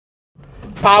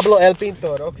Pablo el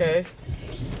pintor, okay.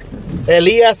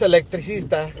 Elías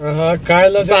electricista.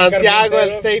 Carlos Santiago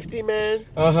el safety man.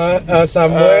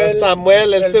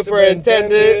 Samuel el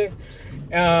superintendent.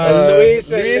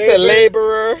 Luis el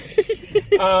laborer.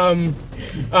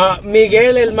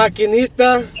 Miguel el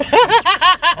maquinista.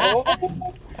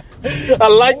 I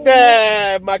like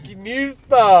that,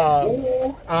 maquinista.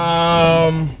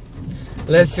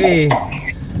 Let's see.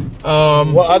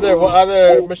 What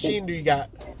other machine do you got?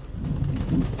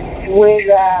 We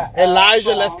got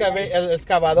Elijah el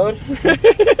excavador.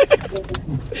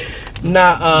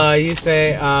 Nah, you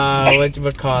say what you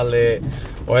would call it?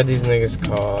 What are these niggas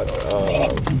called?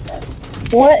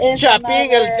 what is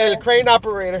Chapín el crane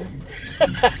operator.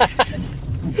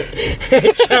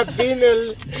 Chapín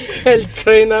el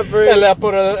crane operator.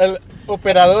 El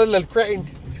operador del crane.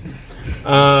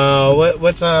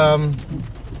 What's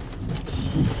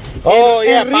Oh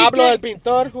yeah, Enrique, Pablo el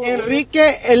pintor.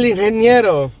 Enrique el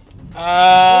ingeniero.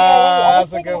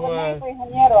 That's a good one.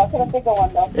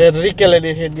 Enrique el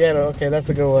ingeniero. Okay, that's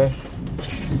a good one.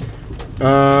 Who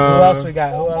else we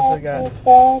got?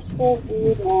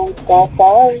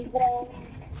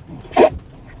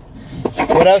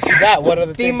 What else you got? What are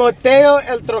the things? Timoteo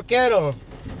el troquero.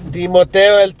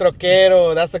 Timoteo el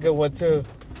troquero. That's a good one too.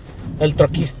 El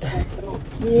troquista.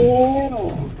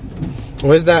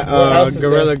 Where's that? What else is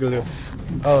Gorilla there? Glue.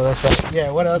 Oh, that's right.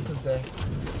 Yeah, what else is there?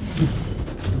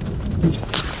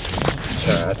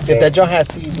 If that joint has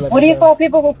seeds, let What do me you know. call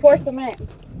people who pour cement?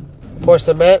 Pour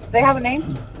cement? Do they have a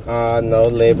name? No,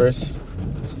 labors.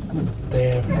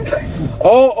 Damn.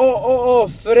 Oh,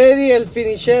 Freddy el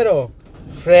finishero.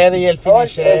 Freddy el El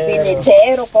finishero.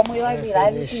 finichero. ¿Cómo iba a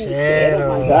olvidar el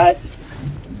finichero? Oh my God.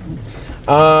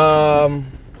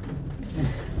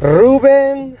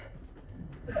 Ruben.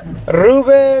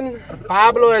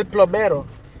 Pablo el plomero.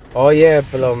 Oh yeah,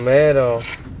 plomero.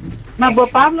 No, but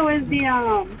Pablo is the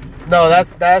No,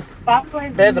 that's Pablo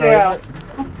is Pedro, the, isn't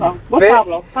it? what's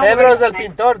Pablo? Pedro es el name.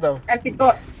 pintor, though. El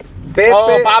pintor. Pepe,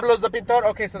 Oh, Pablo's the pintor?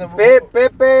 Okay, so the...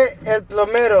 Pepe el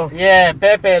plomero. Yeah,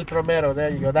 Pepe el plomero. There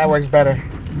you go. That works better.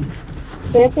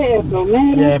 Pepe el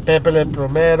plomero. Yeah, Pepe el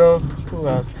plomero. Who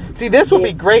else? See, this would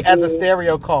be great as a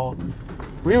stereo call.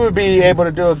 We would be able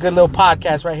to do a good little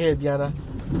podcast right here, Diana.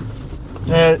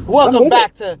 And welcome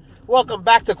back to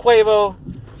Quavo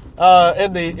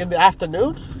in the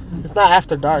afternoon. It's not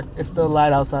after dark. It's still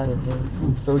light outside,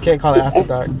 so we can't call it after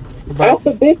dark. But,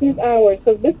 After business hours,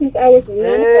 because business hours is 9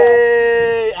 o'clock.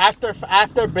 hey,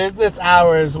 after business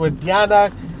hours with Diana,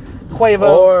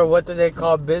 Quavo. Or what do they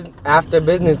call after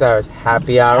business hours?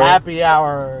 Happy hour. Happy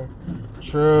hour.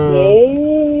 True.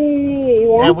 Hey, you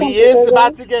want And we something, is brother?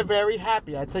 about to get very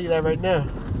happy. I tell you that right now.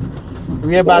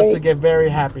 We about to get very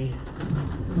happy.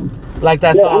 Like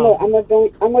that Look, song.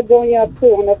 I'm gonna join you up too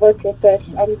on a virtual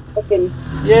session. I'm fucking.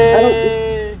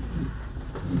 Yay!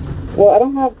 Well, I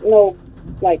don't have no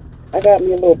I got me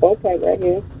a little bow tie right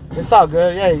here. It's all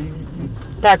good. Yeah, you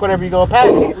pack whatever you're gonna pack.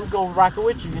 We're gonna rock it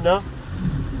with you. You know.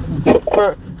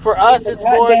 For us, it's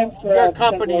more. Your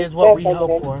company is what we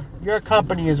hope for. Your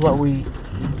company is what we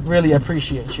really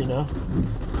appreciate. You know.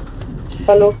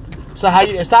 Hello. So how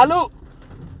you? Salud.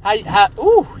 How?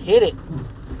 Ooh, hit it.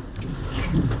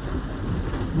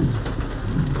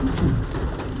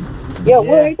 Yo,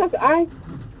 what are you talking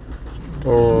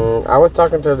to? I was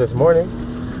talking to her this morning.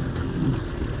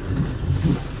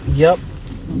 Yep.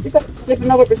 You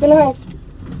sleeping over at Priscilla's house?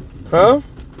 Huh?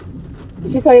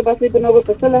 Did she tell you about sleeping over at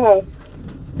Priscilla's house?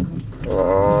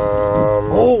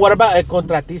 Oh, what about el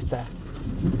contratista?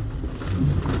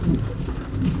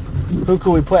 Who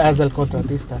could we put as el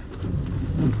contratista?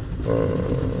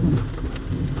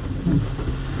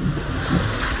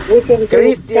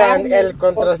 Cristian el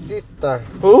contratista.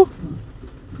 Who?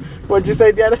 What'd you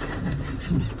say, Diana?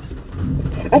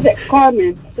 I said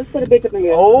Carmen. Just put a big up in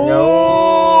here.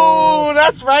 Oh,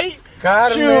 that's right.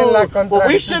 Carmen Shoot. la contratista. Well,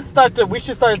 we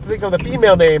should start to think of the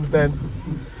female names then.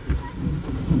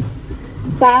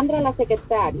 Sandra la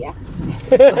secretaria.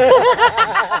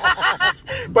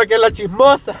 Porque la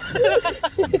chismosa.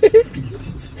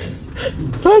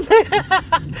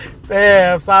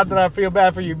 Damn, Sandra, I feel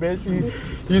bad for you, bitch.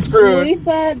 You screwed.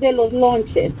 Luisa de los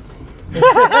lonches.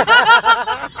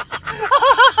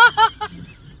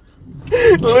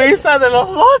 Luisa de los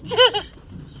Lonches.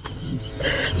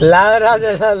 Laura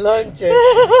de las lonches.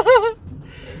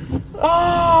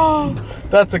 Oh,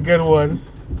 that's a good one.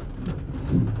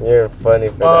 You're funny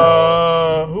for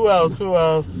that. Who else?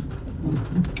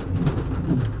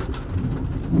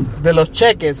 De los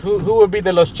cheques. Who would be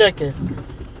de los cheques?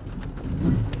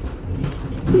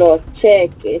 Los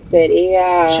cheques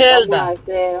sería. Chelda. vamos a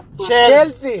hacer-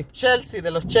 Chelsea. Chelsea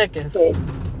de los cheques. Sí.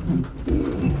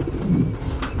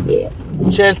 Yeah.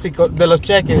 Chelsea de los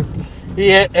cheques.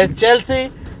 Y el Chelsea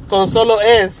con solo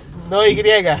es, no Y.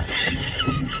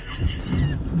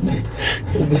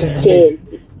 Chill.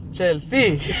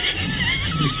 Chelsea.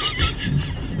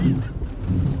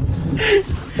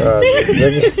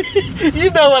 You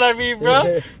know what I mean,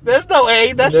 bro. There's no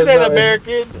A. That shit ain't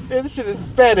American. This shit is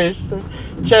Spanish.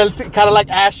 Chelsea, kind of like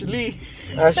Ashley.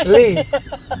 Ashley.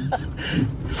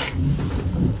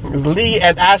 It's Lee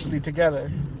and Ashley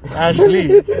together.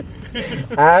 Ashley.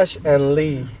 Ash and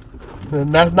Lee.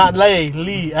 And that's not Lee.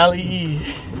 Lee. Lee.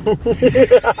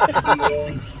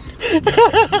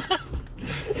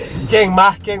 King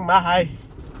Ma. Hi.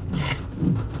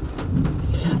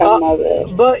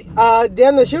 But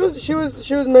Diana, she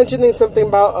was mentioning something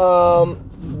about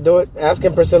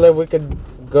asking Priscilla if we could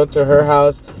go to her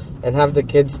house and have the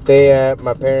kids stay at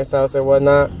my parents' house or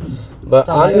whatnot. But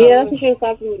honestly, yeah, that's what she was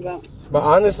talking about. But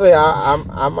honestly,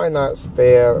 I might not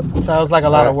stay at. Sounds like a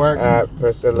lot of work at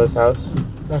Priscilla's house.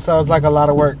 That sounds like a lot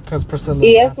of work because Priscilla's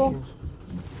asking.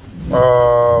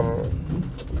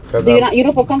 Cause you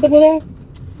don't feel comfortable there?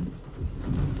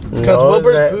 Because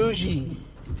Wilbur's bougie.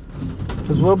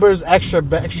 Because Wilbur's extra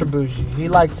bougie. He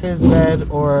likes his bed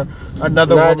or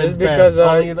another woman's because,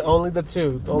 bed. Only the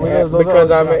two.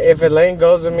 Because if Elaine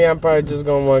goes with me, I'm probably just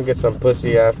gonna want to get some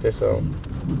pussy after. So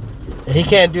he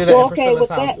can't do that in Priscilla's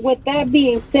house. With that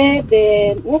being said,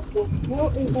 then what the hell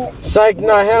is that? Psych!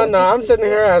 No, hell no! I'm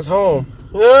sending her ass home.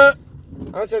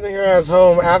 I'm sending her ass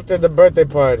home after the birthday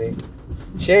party.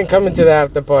 She ain't coming to the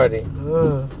after party.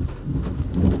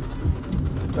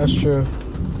 That's true.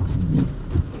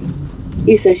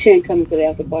 You said she ain't coming to the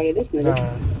after party. This nigga.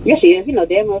 Nah. Yes, she is. You know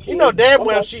damn well she is. You know damn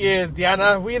well she is,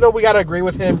 Diana. We know we gotta agree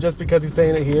with him just because he's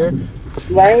saying it here.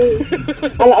 Right?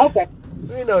 Okay.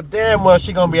 We know damn well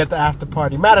she gonna be at the after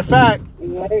party. Matter of fact,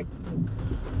 right.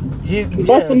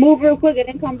 Bust the move real quick and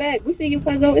then come back. We see you,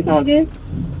 Cuzzo. It's all good.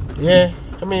 Yeah,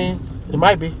 I mean, it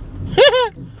might be.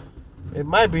 It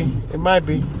might be.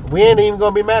 We ain't even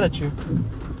gonna be mad at you.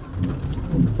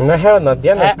 No, hell no.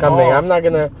 Diana's coming. All. I'm not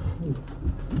gonna.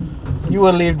 You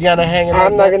wouldn't leave Diana hanging.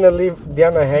 I'm not gonna leave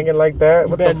Diana hanging like that.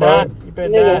 What the fuck? You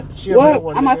better not. She a real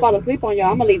one, I might fall asleep on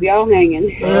y'all. I'm gonna leave y'all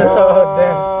hanging.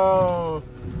 Oh,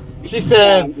 damn. She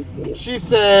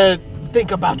said,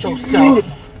 think about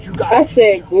yourself. You got. I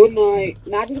said good night.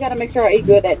 Now I just gotta make sure I eat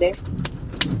good that day.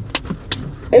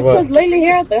 It's because lately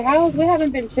here at the house we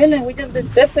haven't been chilling. We just been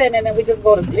sipping and then we just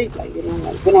go to sleep. Like we don't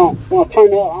turn up. I don't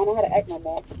know how to act no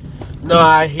more. No,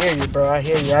 I hear you, bro. I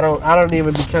hear you. I don't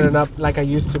even be turning up like I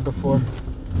used to before.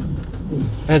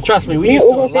 And trust me, we used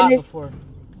to a lot before.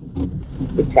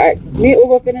 Right. Me and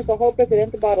Uber finished a whole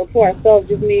Presidente bottle to ourselves,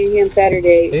 just me and him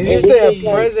Saturday. Did you say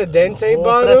a Presidente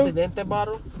bottle? Presidente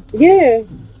bottle? Yeah.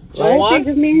 Just one?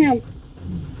 Just me and him.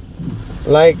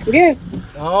 Like? Yeah.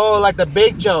 Oh, like the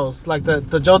big Jones. Like the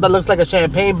Jones that looks like a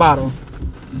champagne bottle.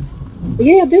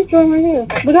 Yeah, this joint right here.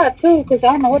 We got two, because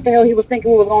I don't know what the hell he was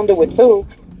thinking we was going to do with two.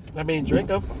 I mean, drink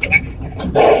them.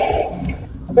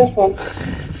 This one.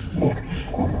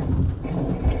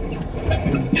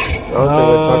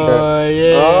 Oh,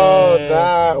 yeah. Oh,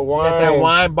 that wine. That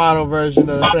wine bottle version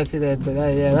of the Presidente.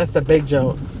 That's the big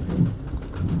joke.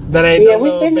 That ain't no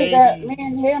little baby. Yeah, we finished that, me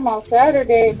and him on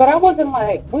Saturday, but I wasn't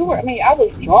like, I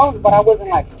was drunk, but I wasn't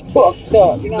like fucked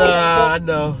up, you know? Nah, I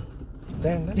know.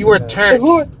 Damn, you were turned.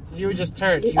 You were just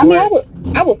turned. I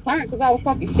was turned because I was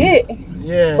fucking shit.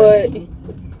 Yeah.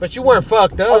 But you weren't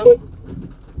fucked up.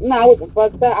 I wasn't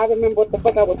fucked up. I remember what the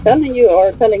fuck I was telling you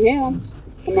or telling him.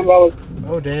 I remember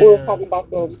oh damn. We were talking about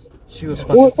them. She was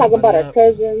fucking. We were talking about our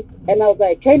cousins, and I was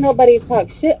like, "Can't nobody talk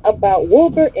shit about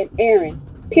Wilbur and Aaron."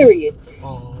 Period.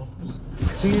 Oh.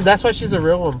 See, that's why she's a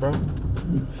real one, bro.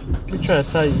 I'm trying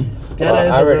to tell you.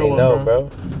 Diana is a real one, know, bro.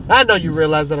 I know you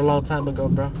realized that a long time ago,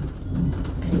 bro.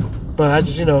 But I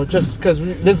just, just because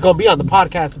this is going to be on the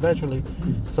podcast eventually.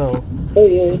 So,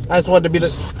 I just wanted to be the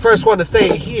first one to say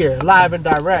it here, live and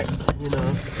direct,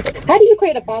 How do you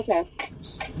create a podcast?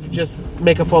 You just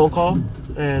make a phone call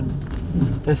and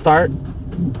start.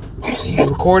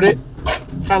 Record it.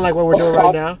 Kind of like what we're doing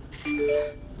right now.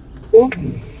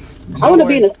 I want to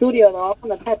be in the studio, though. I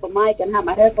want to type a mic and have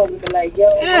my headphones and be like, yo.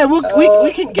 Yeah,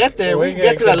 we can get there. We can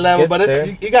get to that level, but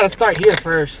you got to start here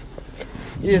first.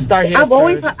 You just start here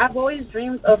first. I've always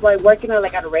dreamed of like working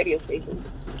at a radio station.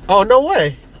 Oh, no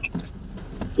way.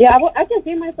 Yeah, I can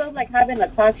see myself like having a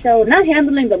talk show, not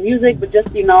handling the music, but just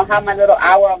have my little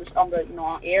hour on the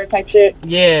on air type shit.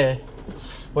 Yeah.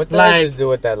 What did I just do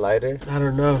with that lighter? I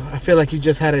don't know. I feel like you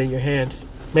just had it in your hand.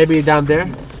 Maybe down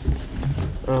there.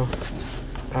 Oh,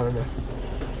 I don't know.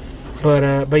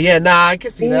 But yeah, nah, I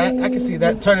can see that. I can see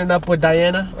that turning up with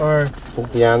Diana or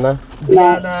Diana.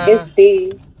 Diana. It's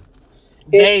D.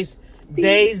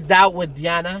 Dazed out with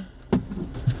Diana.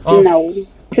 Or No.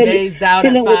 Dazed out at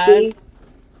Chilling with 5. D.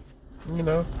 You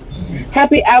know.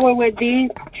 Happy hour with D.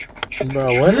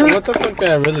 Bro, what the fuck did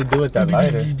I really do with that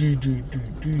lighter?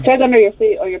 Check under your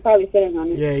seat, or you're probably sitting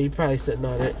on it. Yeah, you're probably sitting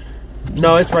on it.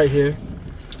 No, it's right here.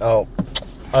 Oh,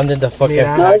 under the fucking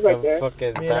Mira. No, back it's right of there.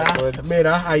 fucking Mira, backwards.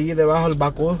 mira, ahí debajo del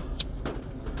baco.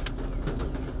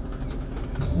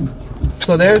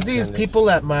 So there's these people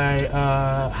at my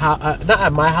not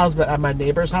at my house, but at my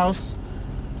neighbor's house,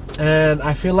 and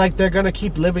I feel like they're gonna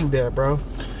keep living there, bro.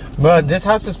 Bro, this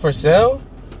house is for sale?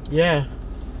 Yeah,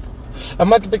 I'm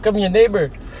about to become your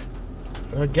neighbor.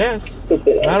 I guess.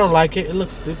 I don't like it. It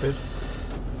looks stupid.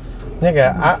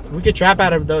 Nigga, We could trap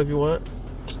out of it though if you want.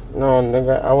 no,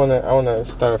 nigga, I wanna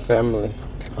start a family.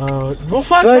 Well,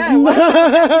 fuck that. Why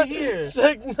are you here?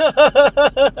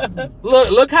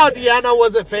 Look how Deanna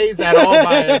wasn't phased at all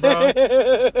by it, bro.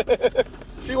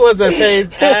 She wasn't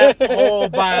phased at all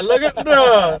by it. Look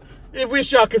at if we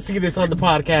y'all can see this on the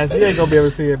podcast, you ain't gonna be able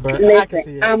to see it, but I can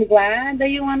see Listen, it. I'm glad that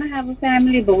you want to have a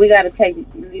family, but we gotta take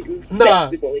Nah,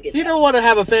 before we get he there. don't want to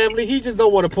have a family. He just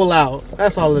don't want to pull out.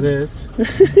 That's all it is.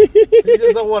 He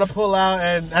just don't want to pull out,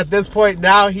 and at this point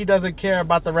now, he doesn't care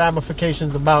about the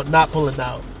ramifications about not pulling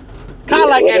out. Kind of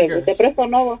like Edgar. Kind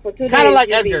of like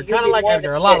Edgar. Kind of like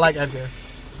Edgar. A lot like Edgar.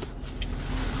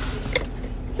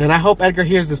 And I hope Edgar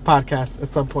hears this podcast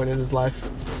at some point in his life.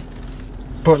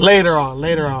 But later on,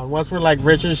 once we're like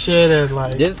rich and shit and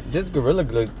like This gorilla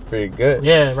looks pretty good.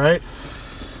 yeah, right.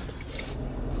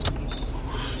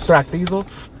 Track Diesel.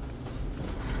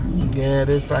 Yeah, it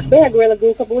is Track We Diesel. had Gorilla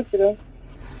Glue a couple weeks ago.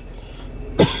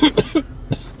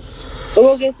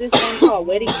 We'll get this thing called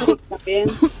Wedding Cake again.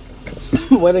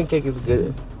 Wedding cake is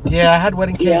good. Yeah, I had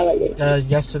wedding cake Yeah, I like it.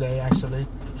 yesterday actually.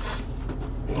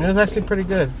 It was actually pretty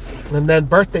good. And then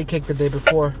birthday cake the day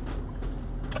before.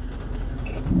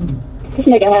 This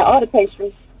nigga had all the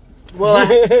pastries. Well,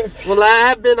 I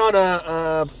have been on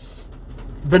a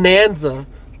bonanza.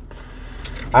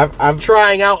 I'm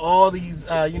trying out all these,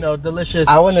 delicious.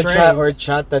 I want to try strains.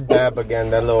 horchata dab again.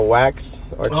 That little wax.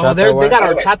 Oh, Horchata they wax.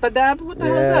 got horchata dab. What the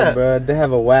hell is Yeah, that? bro. They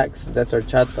have a wax. That's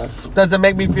horchata. Does it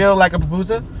make me feel like a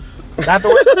pupusa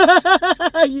afterwards?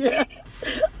 Yeah.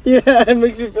 Yeah, it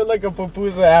makes you feel like a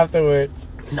pupusa afterwards.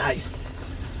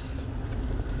 Nice.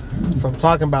 So I'm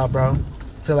talking about, bro.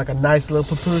 Feel like a nice little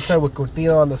pupusa with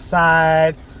cotija on the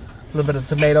side, a little bit of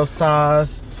tomato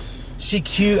sauce. She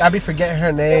cute. I be forgetting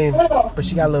her name, but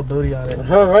she got a little booty on it.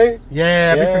 Huh, right?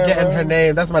 Yeah, I be Yeah, forgetting bro. her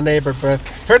name. That's my neighbor, bro.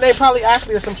 Her name probably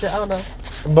Ashley or some shit. I don't know.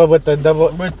 But with the double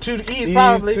With 2 E's,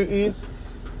 probably. 2 E's.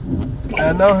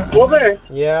 I know her. Wilbur,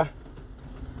 Yeah.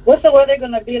 what's the weather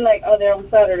gonna be like out there on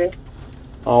Saturday?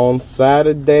 On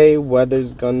Saturday,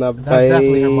 weather's gonna be. That's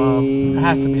definitely her mom. It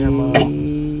has to be her mom. Let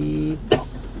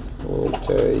me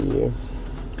tell you.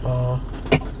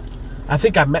 I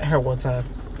think I met her one time.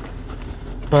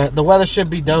 But the weather should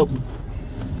be dope.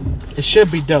 It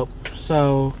should be dope.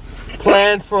 So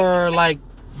plan for like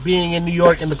being in New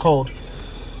York in the cold.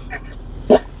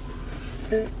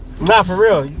 Nah, for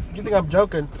real. You think I'm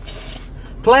joking?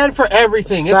 Plan for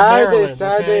everything. It's Maryland.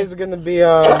 Saturday Okay? is gonna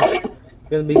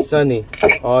be sunny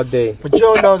all day. But you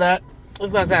don't know that.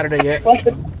 It's not Saturday yet. What's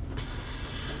the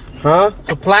Huh?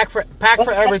 So pack for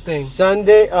everything.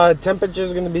 Sunday, temperature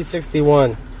is gonna be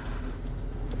 61.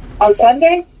 on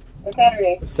Sunday or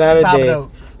Saturday? Saturday. Sábado.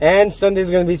 And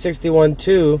Sunday's gonna be 61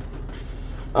 too.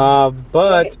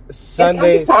 But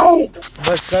Sunday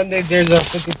there's a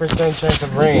 50% chance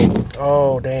of rain.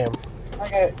 Oh damn.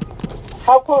 Okay.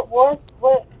 How cold? What?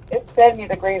 It's 70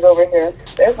 degrees over here.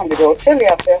 It's gonna be a little chilly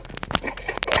out there.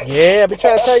 Yeah, I be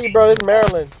trying to tell you, bro. It's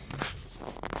Maryland.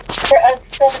 For us,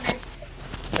 70.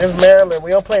 It's Maryland.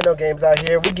 We don't play no games out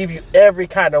here. We give you every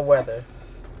kind of weather.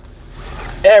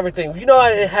 Everything. You know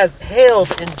it has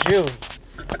hailed in June.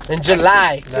 In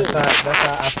July. That's how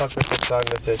I fuck with the song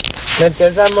that says Me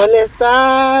empieza a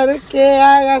molestar que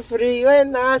haga frío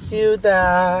en la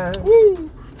ciudad.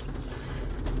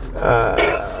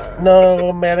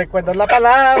 No me recuerdo la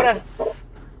palabra.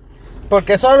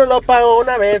 Porque solo lo pago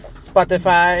una vez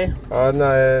Spotify. Oh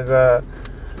no, es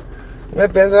me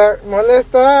empieza a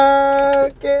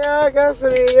molestar que haga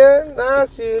frío en la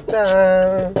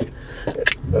ciudad.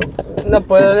 No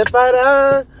puedo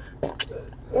parar.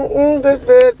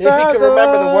 If you could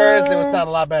remember the words, it would sound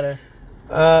a lot better.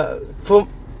 I forgot.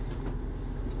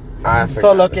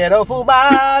 Solo quiero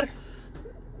fumar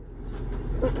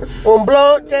un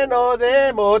blunt lleno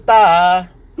de mota.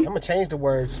 I'm gonna change the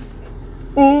words.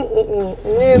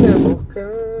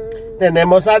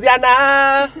 Tenemos a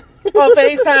Diana on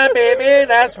FaceTime, baby.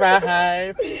 That's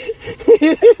right.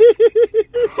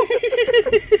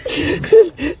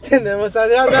 Tenemos a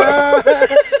Diana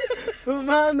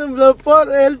fumando un blow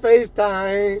por el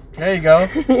FaceTime. There you go.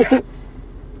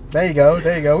 There you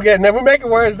go. We're making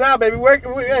words now, baby. We're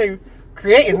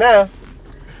creating now.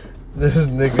 This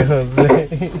nigga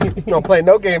Jose. Don't play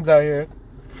no games out here.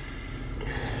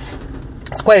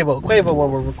 It's Quavo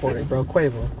when we're recording, bro.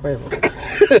 Quavo.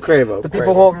 The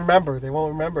people won't remember. They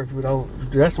won't remember if you don't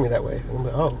dress me that way. I'm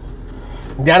like, oh.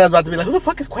 Diana's about to be like, who the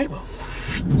fuck is Quavo?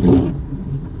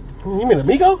 You mean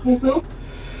Amigo?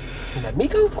 Mm-hmm.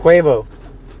 Amigo? Quavo.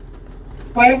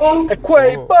 Quavo?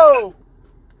 Quavo!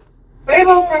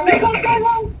 Quavo from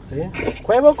Quavo? See?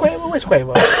 Quavo? Which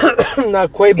Quavo?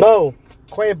 Not Quavo.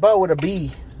 Quavo with a B.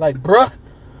 Like, bruh.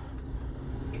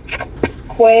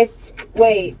 Quavo,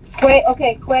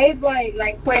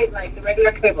 like the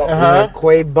regular Quavo.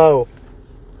 Quavo.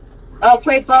 Oh,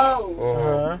 Quavo.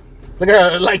 Uh-huh. Look at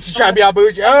her, like she's trying to be all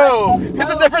bougie. Oh,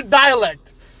 it's a different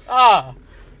dialect.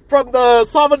 From the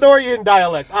Salvadorian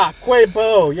dialect.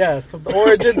 Quavo, yes. From the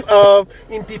origins of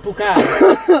Intipuca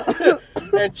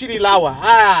and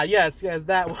Chirilagua. Yes,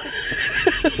 that one.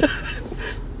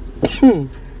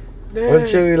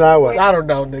 What's Chirilagua? I don't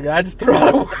know, nigga. I just threw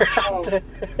out a word out there.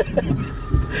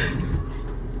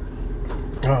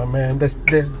 Oh, man.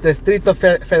 Distrito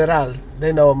Federal.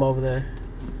 They know him over there.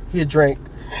 He a drink.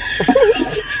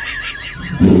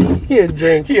 He a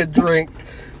drink.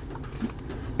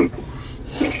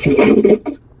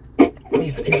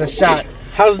 He's a shot.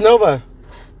 How's Nova?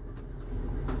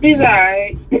 He's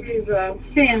alright. He's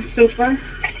seeing super.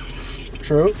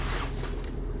 True.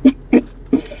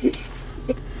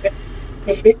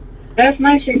 Last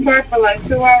night she cried for like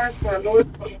 2 hours for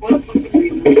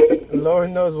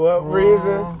Lord knows what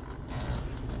reason.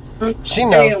 She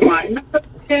knows.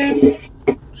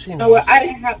 She knows. So I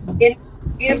didn't have to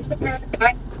give to her.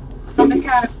 I'm the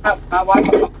kind of my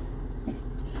wife.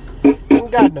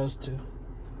 And God knows too.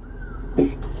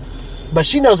 But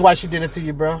she knows why she did it to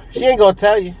you, bro. She ain't gonna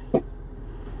tell you.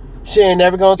 She ain't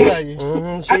never gonna tell you.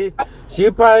 Mm-hmm. She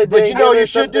probably did. But you know what you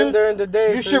should do? During the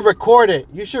day. You should record it.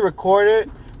 You should record it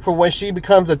for when she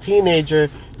becomes a teenager.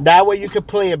 That way you could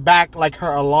play it back like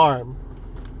her alarm.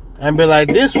 And be like,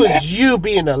 this was you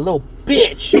being a little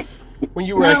bitch when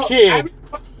you were a kid.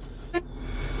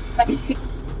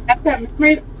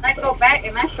 I go back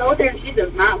and I showed her, she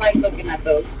does not like looking at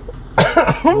those.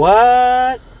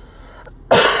 What?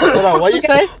 Hold on, what you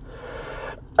say?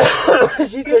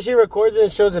 She said she records it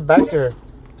and shows it back to her.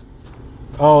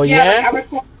 Oh, yeah?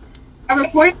 Like I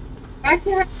record back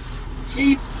to her.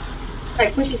 She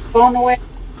like pushes phone away.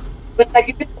 But like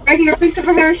if it's a regular picture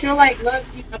of her, she'll like look,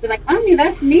 be like, Mommy,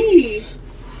 that's me.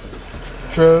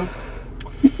 True.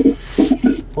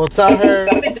 Well, tell her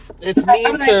it's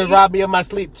mean to rob me of my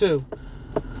sleep too.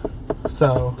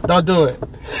 So don't do it.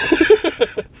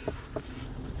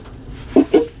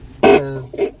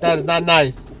 That is not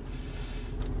nice.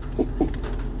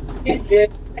 She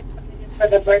did for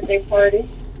the birthday party.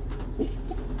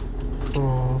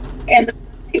 And the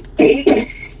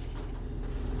cake.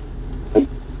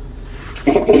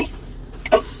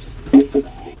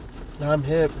 I'm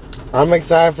hip. I'm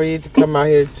excited for you to come out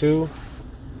here too.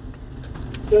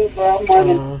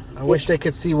 I wish they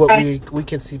could see what we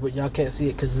can see, but y'all can't see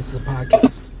it because this is a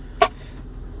podcast.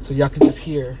 So y'all can just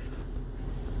hear.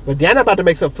 But Diana about to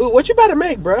make some food. What you about to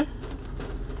make, bruh?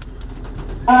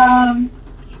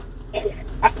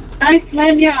 Nice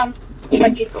lamb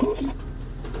taquitos.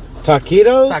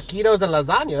 Taquitos and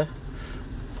lasagna.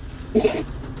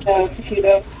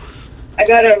 Taquitos. I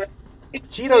got a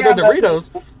Cheetos and Doritos.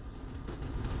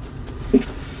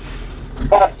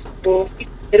 Eat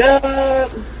it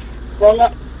up. Roll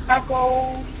up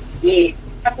tacos. Yeah.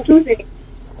 Taco Tuesday.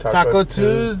 Taco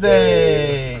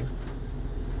Tuesday.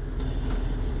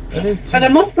 It is Tuesday. For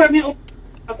the most part, we open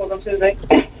tacos on Tuesday.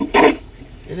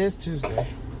 It is Tuesday.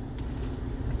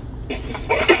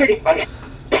 Pretty funny.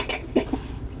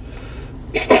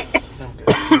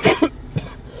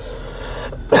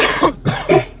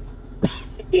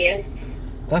 Yeah.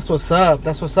 That's what's up.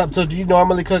 So do you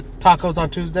normally cook tacos on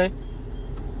Tuesday?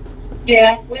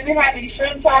 Yeah, we be having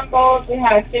shrimp tacos, we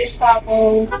have fish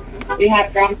tacos, we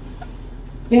have ground,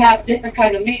 we have different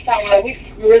kinds of meat tacos. We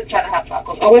really try to have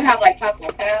tacos. Oh, we have like taco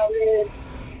salad.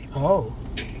 Oh.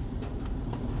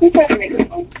 We try to make it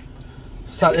fun.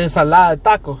 Ensalada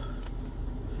taco.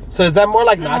 So is that more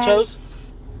like nachos?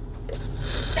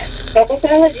 Taco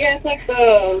salad? Yeah, it's like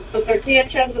the tortilla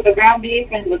chips with the ground beef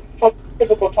and the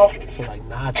typical taco. So like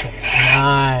nachos.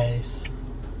 Nice.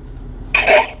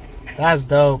 That's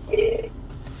dope. Yeah.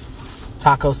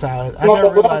 Taco salad. I never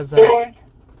realized that.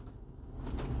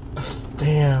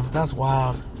 Damn, that's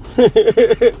wild.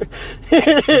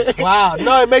 It's wild.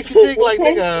 No, it makes you think like,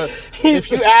 nigga,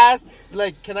 if you ask,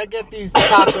 like, can I get these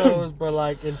tacos, but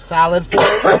like in salad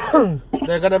form,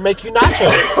 they're gonna make you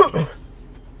nachos.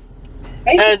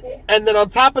 And then on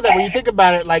top of that, when you think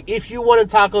about it, like if you wanted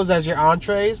tacos as your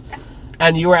entrees,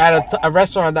 and you were at a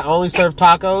restaurant that only served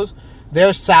tacos,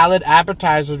 their salad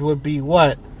appetizers would be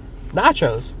what?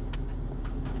 Nachos.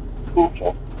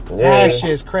 Nacho. Yeah. That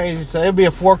shit's crazy. So it'd be a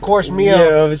 4-course meal.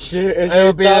 Yeah, It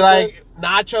would be like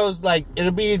nachos, like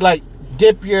it'll be like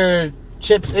dip your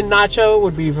chips in nacho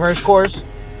would be first course.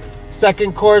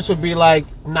 Second course would be like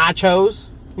nachos.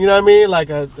 You know what I mean? Like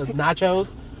a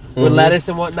nachos with lettuce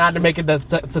and whatnot to make it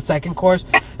the second course.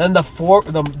 Then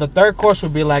the third course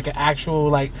would be like an actual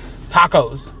like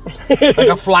tacos, like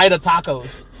a flight of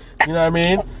tacos. You know what I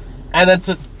mean? And then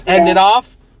to end it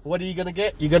off, what are you gonna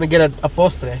get? You're gonna get a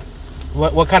postre.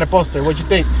 What kind of postre? What'd you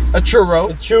think? A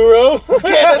churro. A churro?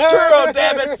 Okay, a churro,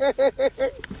 damn it.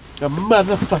 A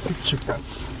motherfucking churro.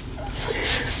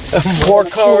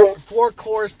 Four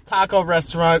course taco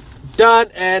restaurant. Done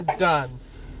and done.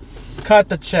 Cut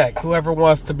the check. Whoever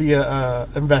wants to be a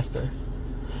investor.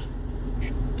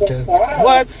 Because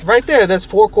what? Right there, that's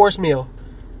 4-course meal.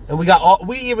 And we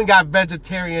even got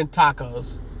vegetarian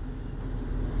tacos.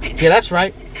 Yeah, that's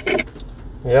right.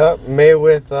 Yeah, made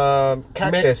with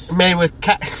cactus. Made with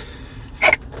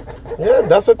Yeah,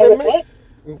 that's what they made.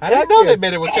 I didn't know they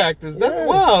made it with cactus. That's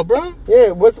wild, bro.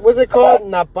 Yeah, what's it called?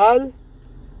 Napal?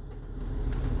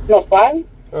 Nopal?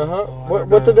 Uh-huh. Oh,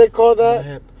 What do they call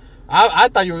that? I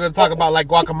thought you were going to talk about like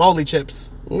guacamole chips.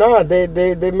 No,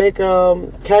 they make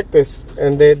cactus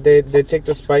and they take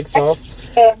the spikes off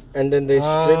and then they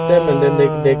strip them and then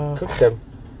they cook them.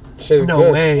 Shit's No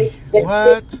good. way.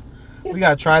 What? We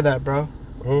got to try that, bro.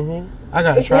 Mm-hmm. I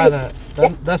got to try that.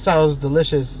 That sounds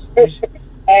delicious.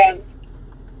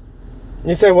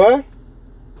 You say what?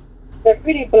 They're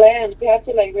pretty bland. You have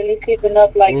to like really season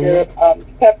up like your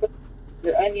pepper,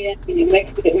 your onion, and you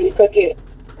mix it and you cook it.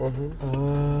 Mm-hmm.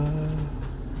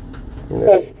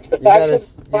 You gotta.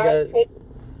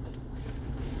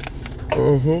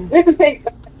 Mm-hmm. Different things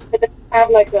have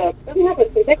like a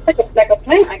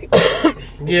plant. I guess.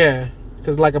 Yeah,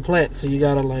 because like a plant, so you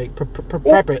got to like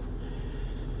prep it.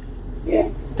 Yeah.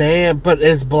 Damn, but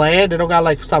it's bland. It don't got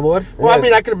like sabor. Well, I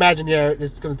mean, I can imagine. Yeah,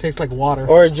 it's gonna taste like water.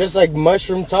 Or just like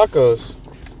mushroom tacos.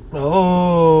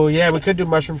 Oh, yeah, we could do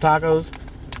mushroom tacos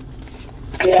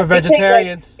Yeah. for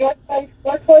vegetarians. Your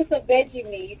choice of veggie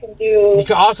meat. You can do. You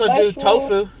can also do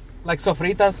tofu, like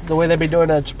sofritas, the way they be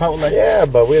doing at Chipotle. Yeah,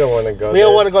 but we don't want to go. We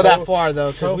don't want to go that far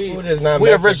though. Tofu is not.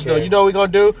 We Mexican. original. You know what we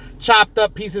gonna do? Chopped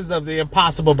up pieces of the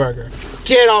Impossible Burger.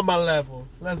 Get on my level.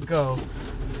 Let's go.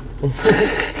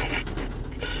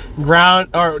 Ground,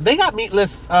 or they got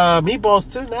meatless meatballs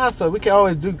too now, so we can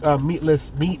always do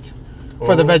meatless meat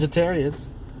for the vegetarians.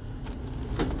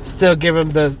 Still give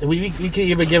them we can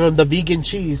even give them the vegan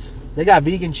cheese. They got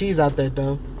vegan cheese out there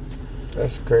though.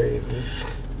 That's crazy.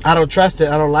 I don't trust it.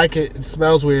 I don't like it. It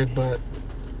smells weird, but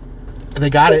they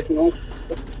got it.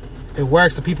 It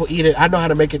works. The people eat it. I know how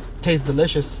to make it taste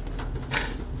delicious.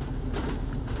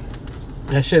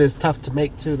 That shit is tough to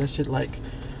make too. That shit like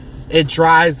it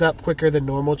dries up quicker than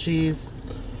normal cheese.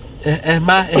 And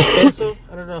my espresso,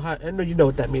 I don't know how. I know you know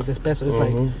what that means. Espresso. It's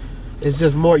like it's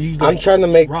just more. I'm trying to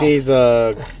make these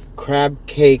crab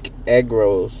cake egg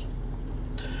rolls.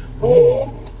 Ooh.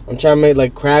 I'm trying to make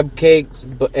like crab cakes,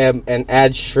 but and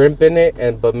add shrimp in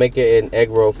it, but make it in egg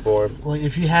roll form. Well,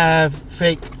 if you have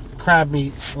fake crab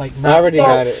meat, like I already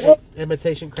got it.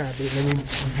 Imitation crab meat.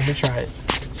 Let me try it.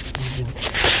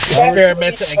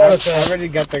 Experiment and cook. I already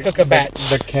got the cook a batch.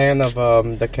 The can of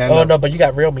the can. Oh no, but you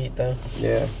got real meat though.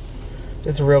 Yeah,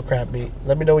 it's real crab meat.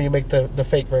 Let me know when you make the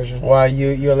fake version. Why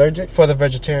you allergic? For the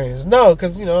vegetarians? No,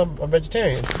 because you know I'm a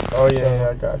vegetarian. Oh yeah,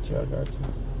 I got you.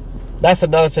 That's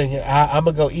another thing. I'm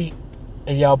gonna go eat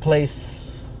in y'all place.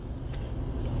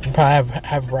 Probably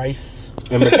have rice.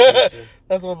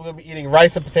 That's what we're gonna be eating: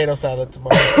 rice and potato salad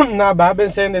tomorrow. Nah, but I've been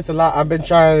saying this a lot. I've been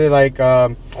trying to like,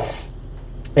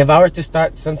 if I were to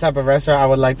start some type of restaurant, I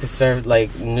would like to serve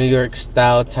like New York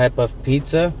style type of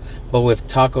pizza, but with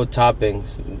taco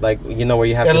toppings. Like where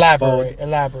you have elaborate.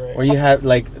 Where you have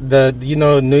like the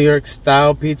New York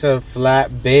style pizza,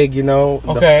 flat, big. The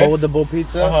foldable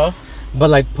pizza. But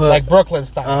like Brooklyn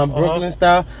style. Brooklyn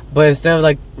style. But instead of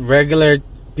like regular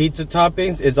pizza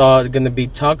toppings, it's all gonna be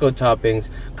taco toppings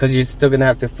because you're still gonna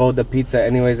have to fold the pizza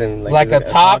anyways and like a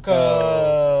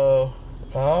taco.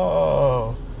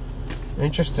 Oh,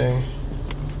 interesting.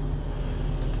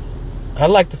 I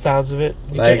like the sounds of it.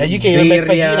 You can even make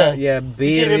birria, fajita. yeah, You can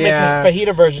even make birria,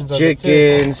 fajita versions of it too.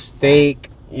 chicken, steak,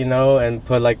 you know, and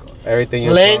put like everything.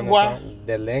 Lengua.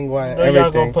 The lengua, No, y'all gonna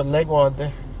everything. put lengua on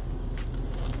there.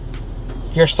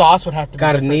 Your sauce would have to be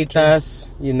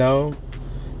Carnitas, you know.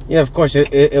 Yeah, of course,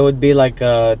 it would be like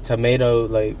a tomato,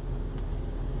 like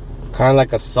kind of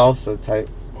like a salsa type.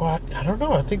 What? I don't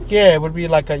know. I think it would be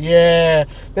like they'd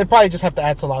probably just have to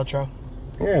add cilantro.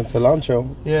 Yeah,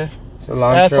 cilantro. Yeah.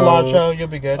 Cilantro. Add cilantro, you'll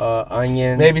be good.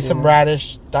 Onions. Maybe some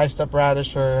radish, diced up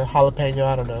radish or jalapeno,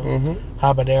 I don't know. Mm-hmm.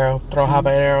 Habanero. Throw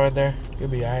habanero in there. You'll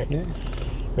be alright. Yeah.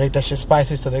 Make that shit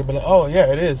spicy so they'll be like, oh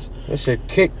yeah, it is. That shit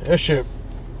kick. That shit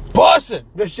bussin'.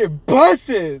 That shit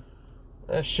bussin'.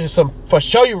 That shit some for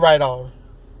show you right on.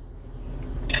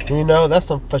 You know, that's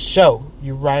some for show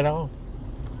you right on.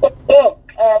 So,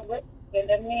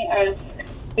 let me ask,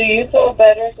 do you feel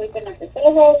better sleeping at the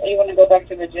Center House, or you want to go back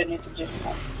to Virginia to just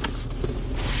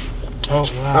Oh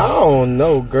I wow. don't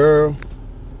know, girl.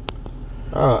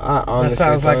 I honestly That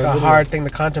sounds like a hard thing to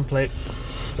contemplate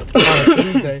on a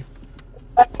Tuesday.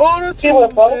 On a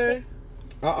Tuesday.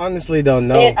 I honestly don't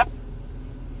know. And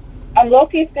I'm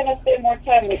low-key going to spend more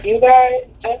time with you guys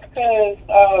just because,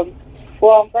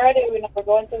 on Friday we're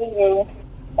going to the zoo,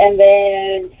 and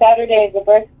then Saturday is the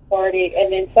birthday party,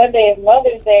 and then Sunday is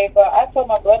Mother's Day, but I told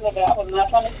my brother that I was not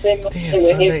trying to spend Mother's Day Damn, with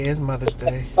Sunday him. is Mother's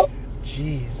Day.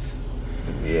 Jeez.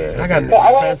 Yeah. I got an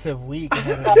expensive week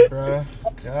ahead of me, bro.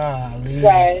 Golly.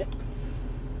 Right.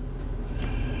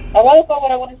 I want to know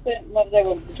what I want to spend Mother's Day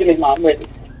with Jimmy's mom, really.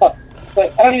 Oh,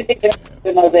 but I don't even think they're going to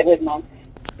spend Mother's Day with mom.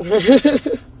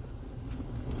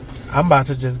 I'm about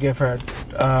to just give her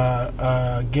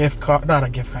a gift card. Not a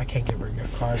gift card. I can't give her a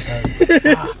gift card.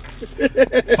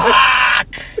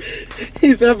 Fuck.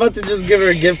 He's about to just give her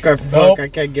a gift card. Nope. Fuck, I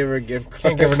can't give her a gift card.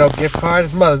 Can't give her no gift card.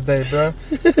 It's Mother's Day, bro.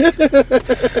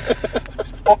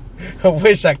 I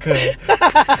wish I could.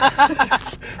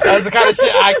 That's the kind of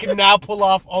shit I can now pull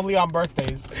off only on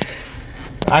birthdays.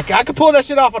 I could pull that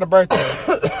shit off on a birthday.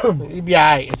 You'd be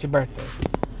alright. It's your birthday,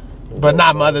 but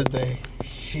not Mother's Day.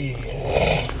 Shit.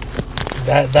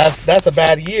 That's a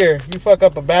bad year. You fuck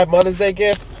up a bad Mother's Day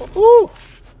gift. Woo.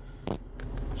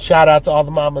 Shout out to all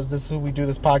the mamas. This is who we do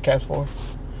this podcast for.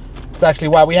 It's actually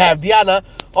why we have Deanna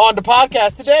on the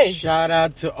podcast today. Shout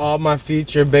out to all my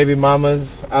future baby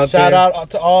mamas out Shout there. out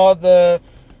to all the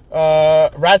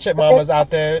ratchet mamas out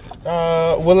there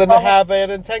willing to have an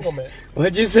entanglement.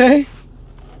 What'd you say?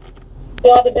 To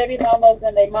all the baby mamas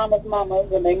and they mamas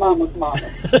mamas and they mamas mamas.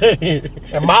 And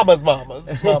mamas.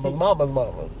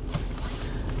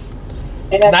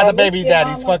 And Not the baby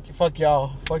daddies. Fuck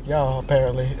y'all. Fuck y'all,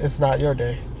 apparently. It's not your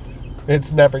day.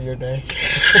 It's never your day.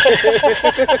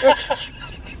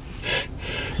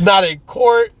 Not in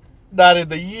court. Not in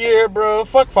the year, bro.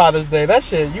 Fuck Father's Day. That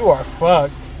shit, you are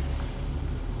fucked.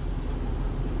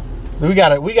 We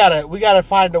gotta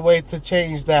find a way to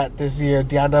change that this year,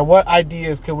 Deanna. What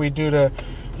ideas can we do to,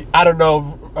 I don't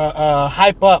know,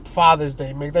 hype up Father's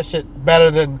Day? Make that shit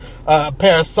better than a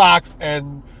pair of socks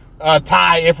and a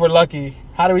tie if we're lucky.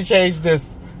 How do we change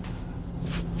this?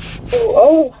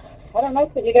 Oh, I don't know,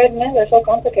 because you guys men are so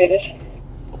complicated.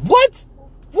 What?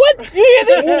 What? You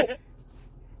hear this?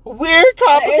 Weird,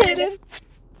 complicated?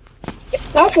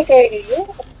 It's complicated, yeah.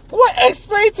 What?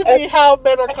 Explain to me how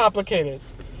men are complicated.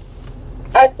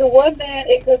 To one man,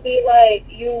 it could be like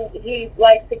he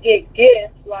likes to get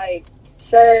gifts, like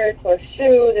shirts or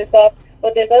shoes and stuff.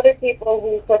 But there's other people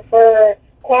who prefer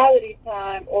quality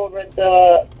time over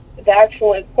the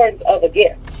actual importance of a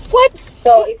gift. What?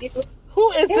 So if you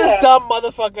Who is this dumb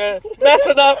motherfucker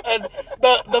messing up and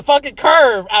the fucking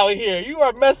curve out here? You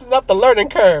are messing up the learning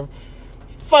curve.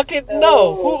 Fucking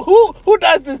no. Who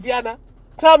does this, Deanna?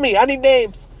 Tell me. I need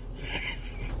names.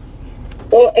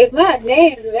 Well, it's not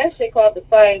names. It's that shit called the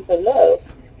science of love.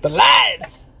 The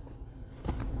lies.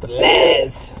 The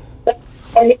lies.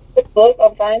 I read this book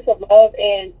on science of love,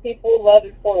 and people love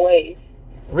in 4 ways.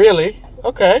 Really?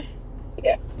 Okay.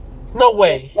 Yeah. No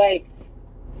way. It's like,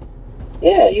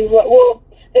 yeah,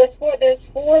 there's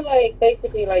four like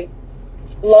basically like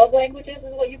love languages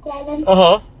is what you call them.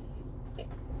 Uh-huh.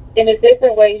 In a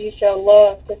different way you show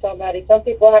love to somebody. Some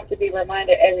people have to be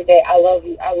reminded every day, I love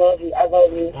you, I love you, I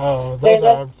love you. Oh, those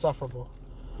are insufferable.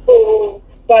 Who,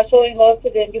 by showing love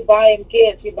to them, you buy them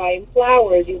gifts, you buy them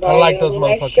flowers, you buy I like them those a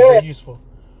nice motherfuckers. shirt. They're useful.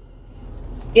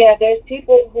 Yeah, there's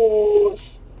people who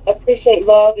appreciate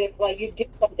love if like you do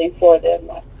something for them,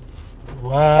 like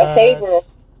What? a favor.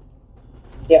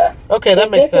 Yeah. Okay, that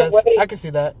There's makes sense. different ways. I can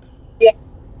see that. Yeah.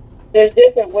 There's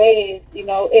different ways, you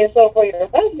know, and so for your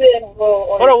husband, well,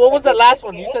 Hold on, what was that last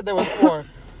one? You said there was 4.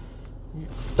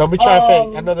 Don't be trying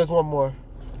fake. I know there's one more.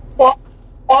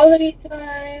 quality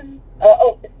time.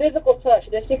 Physical touch.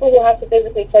 There's people who have to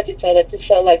physically touch each other to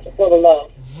show, like, to feel the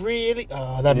love. Really?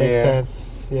 Oh, that makes sense.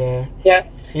 Yeah. Yeah.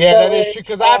 Yeah, so that is true.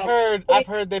 Because I've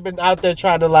heard they've been out there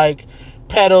trying to like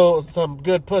peddle some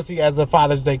good pussy as a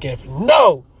Father's Day gift.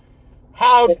 No,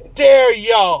 how dare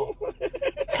y'all?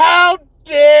 How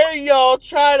dare y'all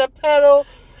try to peddle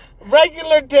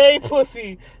regular day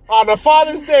pussy on a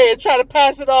Father's Day and try to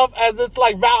pass it off as it's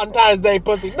like Valentine's Day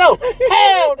pussy? No,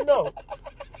 hell no.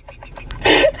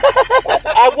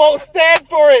 I won't stand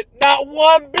for it. Not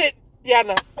one bit,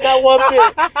 Yana. Not one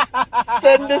bit.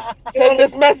 Send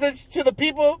this message to the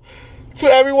people, to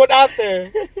everyone out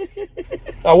there.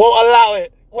 I won't allow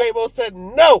it. Weibo said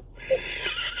no.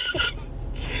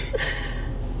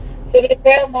 To be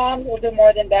fair, moms will do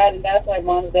more than that, and that's why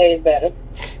Mom's Day is better.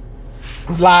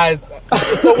 Lies.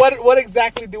 So what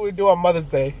exactly do we do on Mother's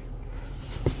Day?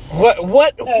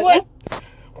 What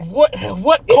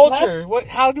culture?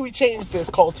 How do we change this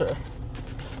culture?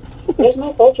 There's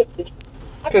no culture.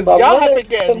 Because y'all have been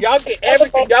getting, y'all get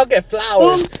everything. Y'all get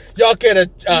flowers. Y'all get a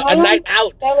night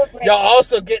out. Y'all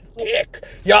also get dick.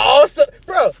 Y'all also,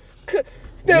 bro.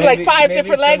 There's like 5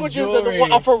 different languages,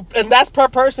 and that's per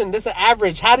person. This is an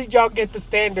average. How did y'all get the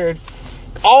standard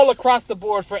all across the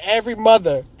board for every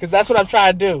mother? Because that's what I'm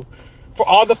trying to do for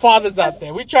all the fathers out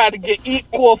there. We try to get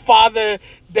equal Father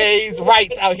Days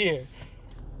rights out here.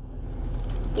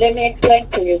 Let me explain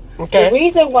to you. Okay. The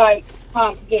reason why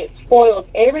moms get spoiled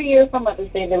every year for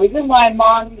Mother's Day, the reason why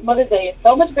Mother's Day is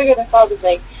so much bigger than Father's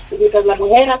Day is because la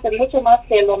mujer hace mucho más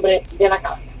que el hombre de la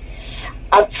casa.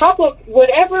 On top of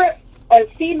whatever a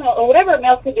female or whatever a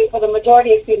male can do, for the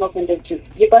majority of females can do too.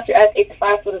 You bust your ass 8 to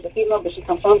 5 foot as a female, but she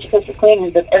comes home, she cooks, she cleans,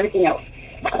 and does everything else.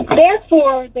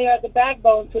 Therefore, they are the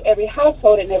backbone to every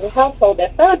household, and every household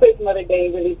that celebrates Mother's Day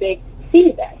really big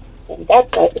sees that. And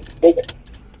that's why it's bigger.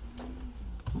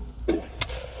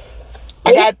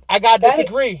 I gotta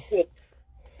disagree.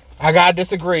 I gotta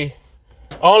disagree.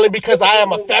 Only because I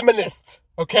am a feminist,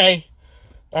 okay?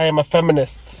 I am a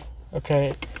feminist,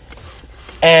 okay?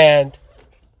 And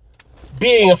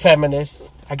being a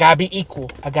feminist, I gotta be equal.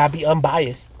 I gotta be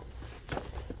unbiased.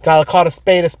 Gotta call a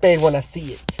spade when I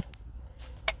see it.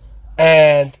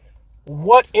 And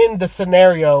what in the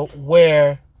scenario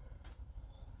where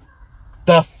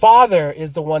the father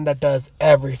is the one that does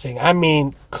everything? I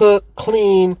mean, cook,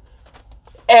 clean,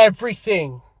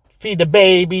 everything. Feed the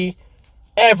baby,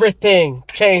 everything.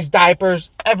 Change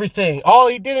diapers, everything. All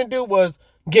he didn't do was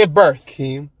give birth.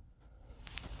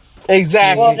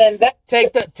 Exactly. Well,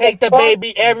 take the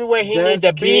baby everywhere he needs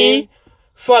to be.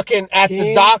 Fucking at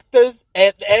the doctors.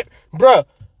 Bruh,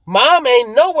 mom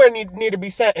ain't nowhere near to be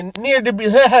sent and near to be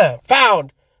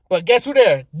found. But guess who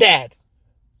there? Dad.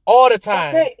 All the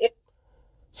time. Okay.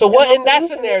 So what in that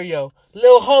scenario?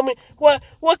 Little homie,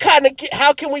 what kind of,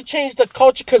 how can we change the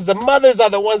culture? Because the mothers are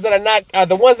the ones that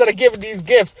are giving these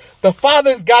gifts. The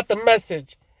fathers got the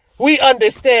message. We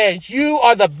understand. You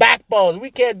are the backbone.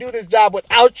 We can't do this job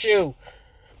without you.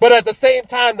 But at the same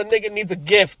time, the nigga needs a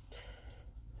gift.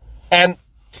 And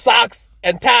socks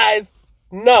and ties.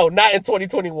 No, not in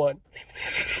 2021.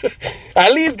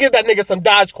 At least give that nigga some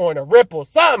Dogecoin or Ripple.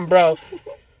 Something, bro.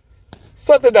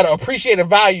 Something that'll appreciate and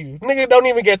value. Nigga don't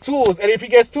even get tools. And if he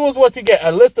gets tools, what's he get?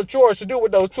 A list of chores to do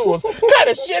with those tools. What kind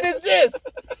of shit is this?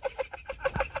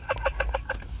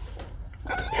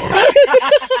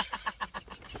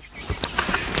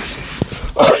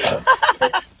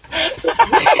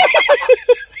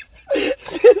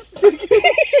 This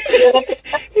nigga,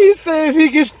 he said if he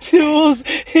gets tools,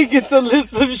 he gets a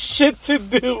list of shit to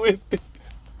do with it.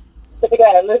 They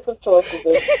got a list of choices.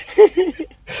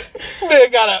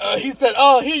 He said,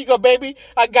 oh, here you go, baby.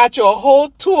 I got you a whole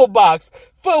toolbox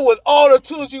filled with all the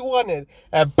tools you wanted.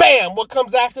 And bam, what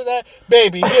comes after that?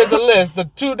 Baby, here's a list. The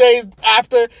 2 days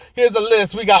after, here's a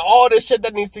list. We got all this shit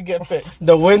that needs to get fixed.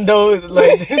 The window,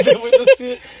 the window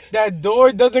seat, that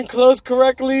door doesn't close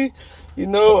correctly. You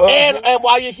know, and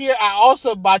while you're here, I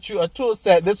also bought you a tool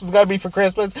set. This was gonna be for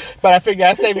Christmas, but I figured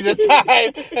I'd save you the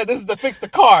time. And this is to fix the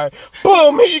car.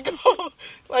 Boom, here you go.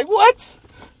 Like what?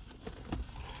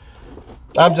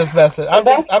 I'm just messing.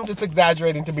 I'm just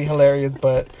exaggerating to be hilarious,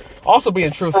 but also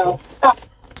being truthful.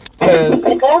 Because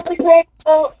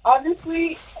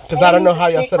honestly, I don't know how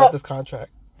y'all set up this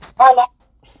contract.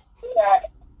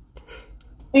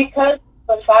 Because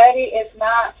society is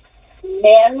not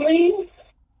manly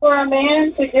for a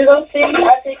man to do those things,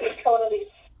 I think it's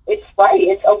right.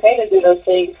 It's okay to do those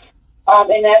things.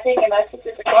 And I think, and my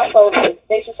sister's also,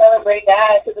 they should celebrate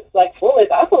that to the like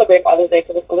fullest. I celebrate Father's Day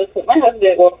to the fullest because my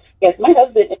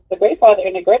husband is a great father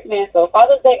and a great man. So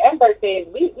Father's Day and birthdays,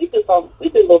 we do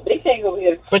little big things over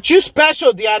here. But you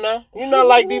special, Diana. You're not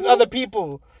like these other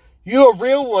people. You're a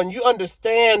real one. You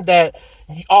understand that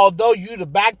although you the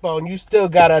backbone, you still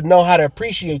gotta know how to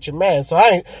appreciate your man. So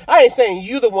I ain't saying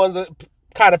you the one that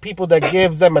kind of people that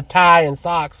gives them a tie and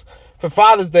socks for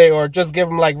Father's Day or just give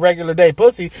them like regular day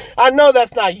pussy. I know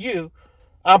that's not you.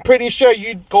 I'm pretty sure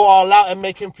you'd go all out and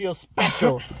make him feel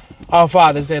special on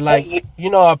Father's Day, like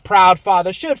a proud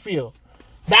father should feel.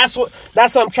 That's what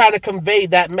I'm trying to convey,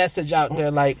 that message out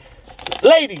there. Like,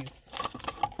 ladies,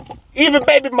 even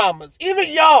baby mamas, even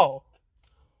y'all,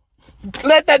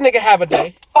 let that nigga have a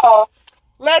day.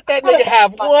 Let that nigga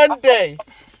have one day.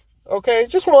 Okay,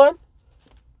 just one.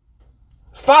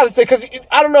 Father's Day, because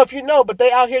I don't know if you know, but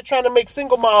they out here trying to make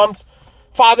single moms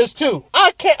fathers too.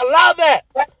 I can't allow that.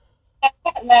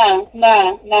 Nah.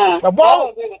 I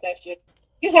don't agree with that shit.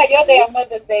 You have your day on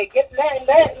Mother's Day.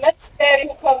 Let daddy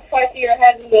who comes twice a year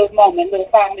have a little moment, little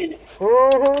 5 minutes.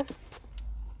 Mm-hmm.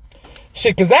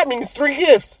 Shit, because that means 3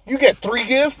 gifts. You get 3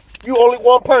 gifts, you only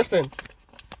one person.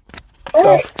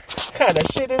 Right. What kind of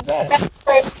shit is that?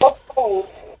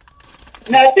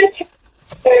 Now, if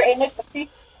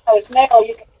it's male,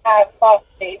 you can have Father's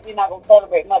Day. We're not going to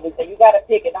celebrate Mother's Day. You got to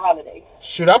pick at the holidays.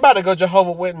 Shoot, I'm about to go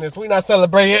Jehovah's Witness. We're not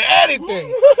celebrating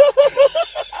anything.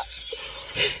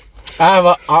 I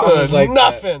have like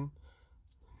nothing.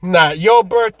 That. Not your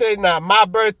birthday, not my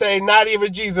birthday, not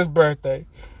even Jesus' birthday.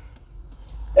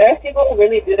 There are people who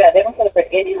really do that. They don't celebrate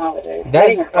any holidays.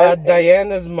 That's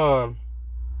Diana's mom.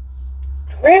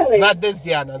 Really? Not this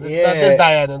Diana. Not this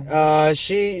Diana.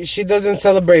 She doesn't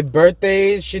celebrate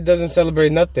birthdays. She doesn't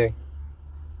celebrate nothing.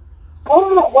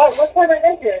 Oh, what's her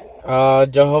religion?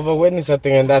 Jehovah's Witness, I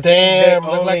think. And Damn,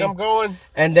 look like I'm going.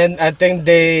 And then I think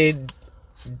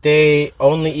they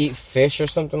only eat fish or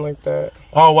something like that.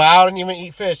 Oh, well, I don't even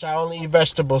eat fish. I only eat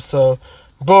vegetables. So,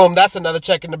 boom, that's another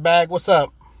check in the bag. What's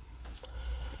up?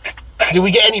 Do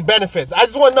we get any benefits? I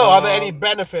just want to know, are there any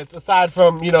benefits aside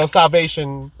from,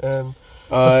 salvation and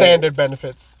the standard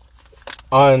benefits?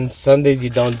 On Sundays,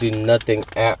 you don't do nothing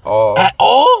at all. At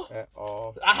all? At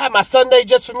all. I have my Sunday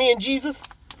just for me and Jesus?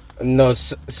 No,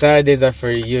 Saturdays are for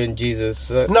you and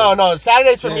Jesus. No,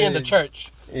 Saturdays for me in the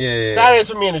church. Yeah. Saturdays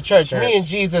for me in the church. Me and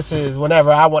Jesus is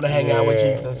whenever I want to hang out with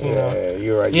Jesus, Yeah,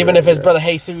 you're right. Even if it's Brother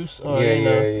Jesus or,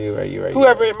 you're right.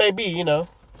 Whoever it may be,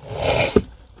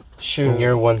 Shoot.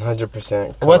 You're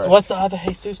 100% correct. What's the other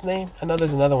Jesus name? I know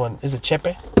there's another one. Is it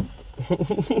Chepe?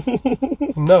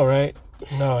 No, right?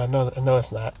 No, I know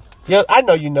it's not. Yeah, I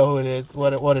know you know who it is.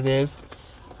 What it is.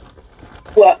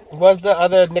 What? What's the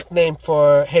other nickname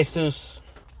for Jesus?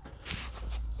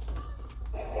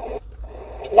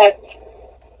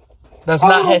 That's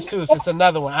not Jesus. It's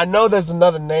another one. I know there's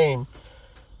another name.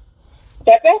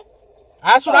 Chepe?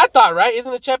 That's what I thought, right?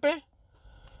 Isn't it Chepe?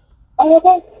 Oh,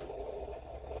 okay.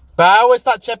 But I always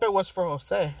thought Chepe was for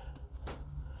Jose.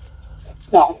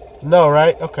 No. No,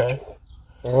 right? Okay.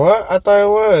 What? I thought it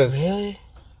was. Really?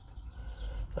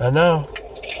 I know.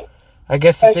 I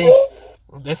guess the thing.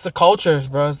 It's the cultures,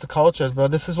 bro. It's the cultures, bro.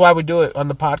 This is why we do it on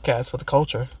the podcast, for the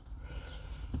culture.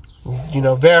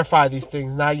 Verify these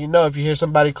things. Now if you hear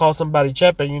somebody call somebody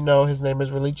Chepe, his name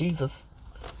is really Jesus.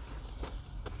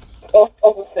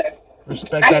 Okay.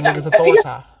 Respect that nigga's authority.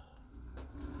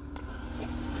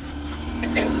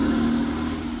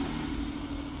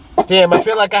 Damn, I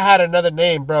feel like I had another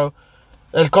name, bro.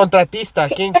 El Contratista.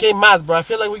 ¿Quién más, bro? I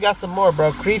feel like we got some more,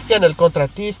 bro. Christian, El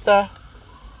Contratista.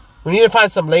 We need to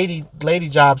find some lady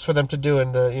jobs for them to do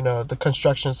in the, the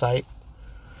construction site.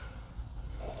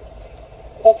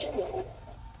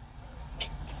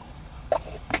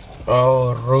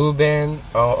 Oh, Ruben.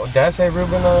 Oh, did I say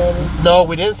Ruben already? No,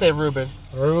 we didn't say Ruben.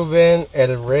 Ruben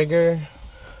El Rigger.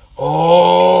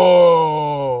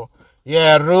 Oh,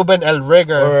 yeah, Ruben El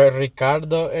Rigger. Or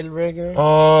Ricardo El Rigger.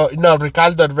 Oh, no,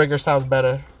 Ricardo El Rigger sounds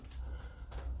better.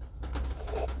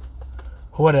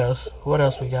 What else? What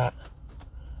else we got?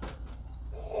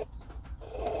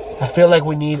 I feel like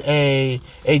we need a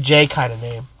J kind of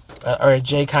name. Or a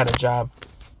J kind of job.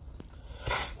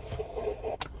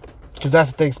 Because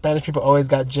that's the thing. Spanish people always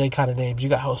got J kind of names. You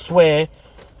got Josue,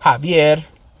 Javier,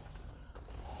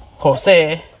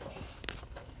 Jose.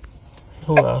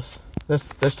 Who else?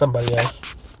 There's somebody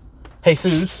else.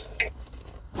 Jesus.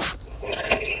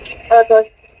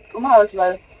 Okay. I'm out,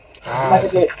 man.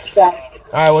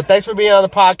 Alright, well, thanks for being on the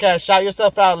podcast. Shout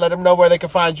yourself out. Let them know where they can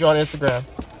find you on Instagram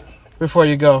before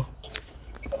you go.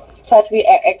 Touch me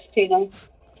at XTino.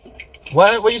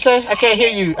 What you say? I can't hear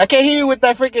you. I can't hear you with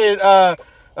that freaking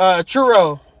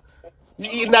churro. You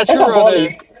eating that That's a churro bully.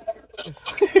 there?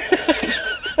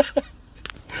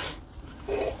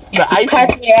 The icy.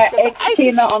 Cartier X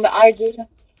Tina on the IG.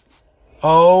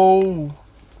 Oh.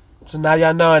 So now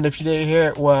y'all know, and if you didn't hear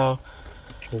it, well,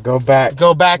 Go back.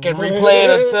 go back and replay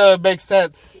it until it makes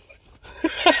sense.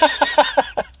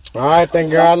 All right, then,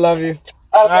 girl. I love you. Okay.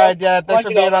 All right, Dad. Thanks for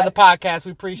being on the podcast.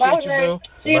 We appreciate you, boo.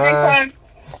 See you next time.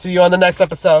 See you on the next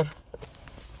episode.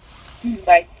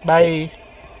 Bye. Bye.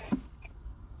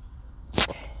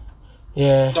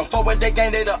 Yeah. Don't forward they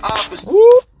gain they the opposite.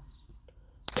 Woo.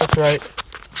 That's right.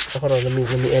 Hold on.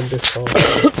 Let me end this call.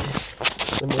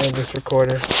 Let me end this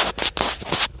recorder.